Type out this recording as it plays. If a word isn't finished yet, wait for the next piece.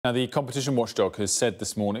Now, the competition watchdog has said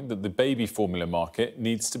this morning that the baby formula market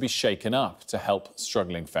needs to be shaken up to help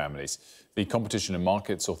struggling families. The Competition and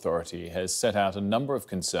Markets Authority has set out a number of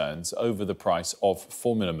concerns over the price of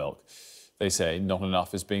formula milk. They say not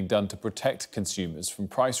enough is being done to protect consumers from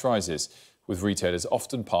price rises, with retailers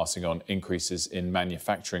often passing on increases in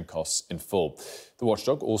manufacturing costs in full. The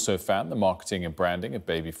watchdog also found the marketing and branding of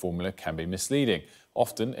baby formula can be misleading.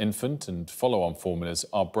 Often infant and follow-on formulas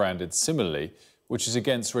are branded similarly, which is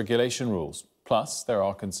against regulation rules. Plus, there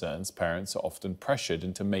are concerns parents are often pressured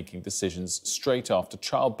into making decisions straight after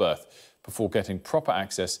childbirth before getting proper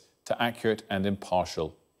access to accurate and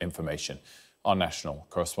impartial information. Our national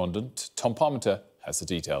correspondent, Tom Parmenter, has the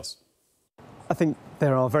details. I think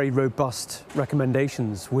there are very robust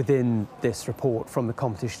recommendations within this report from the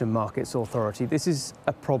Competition and Markets Authority. This is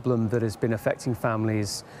a problem that has been affecting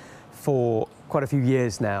families for quite a few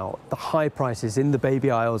years now. The high prices in the baby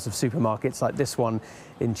aisles of supermarkets like this one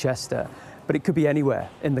in Chester, but it could be anywhere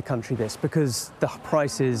in the country, because the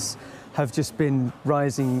prices have just been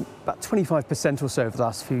rising about 25% or so over the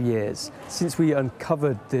last few years since we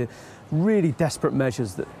uncovered the really desperate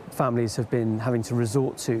measures that families have been having to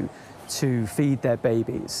resort to feed their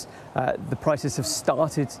babies. The prices have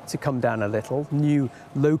started to come down a little. New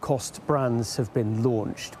low-cost brands have been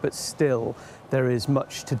launched, but still there is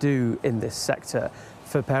much to do in this sector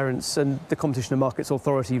for parents. And the Competition and Markets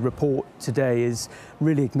Authority report today is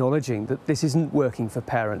really acknowledging that this isn't working for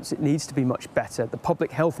parents. It needs to be much better. The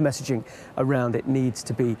public health messaging around it needs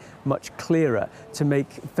to be much clearer, to make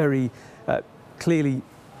very clearly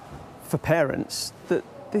for parents that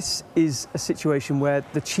this is a situation where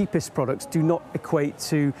the cheapest products do not equate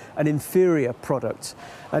to an inferior product.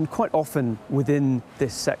 And quite often within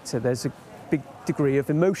this sector, there's a big degree of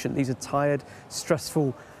emotion. These are tired,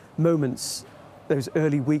 stressful moments, those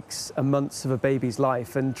early weeks and months of a baby's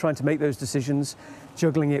life, and trying to make those decisions,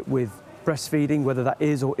 juggling it with breastfeeding, whether that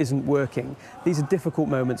is or isn't working. These are difficult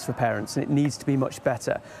moments for parents, and it needs to be much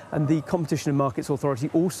better. And the Competition and Markets Authority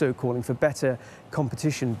also calling for better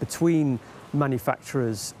competition between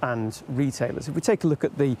manufacturers and retailers. If we take a look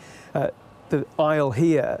at the aisle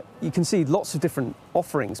here, you can see lots of different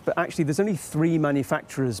offerings, but actually there's only 3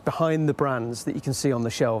 manufacturers behind the brands that you can see on the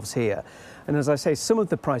shelves here. And as I say, some of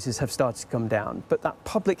the prices have started to come down, but that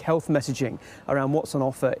public health messaging around what's on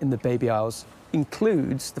offer in the baby aisles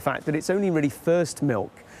includes the fact that it's only really first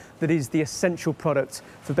milk that is the essential product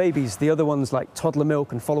for babies. The other ones, like toddler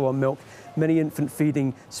milk and follow-on milk, many infant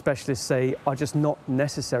feeding specialists say are just not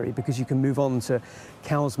necessary, because you can move on to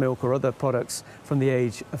cow's milk or other products from the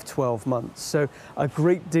age of 12 months. So a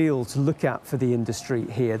great deal to look at for the industry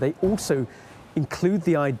here. They also include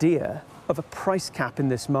the idea of a price cap in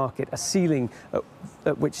this market, a ceiling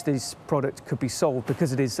at which this product could be sold,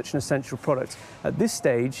 because it is such an essential product. At this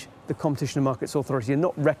stage, the Competition and Markets Authority are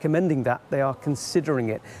not recommending that, they are considering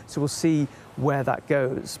it. So we'll see where that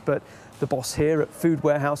goes. But the boss here at Food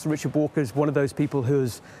Warehouse, Richard Walker, is one of those people who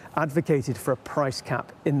has advocated for a price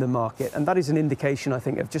cap in the market. And that is an indication, I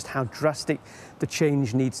think, of just how drastic the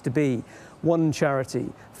change needs to be. One charity,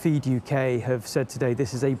 Feed UK, have said today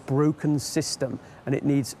this is a broken system, and it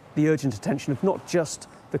needs the urgent attention of not just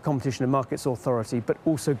the Competition and Markets Authority, but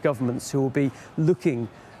also governments, who will be looking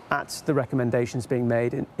at the recommendations being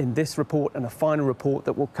made in this report and a final report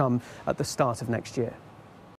that will come at the start of next year.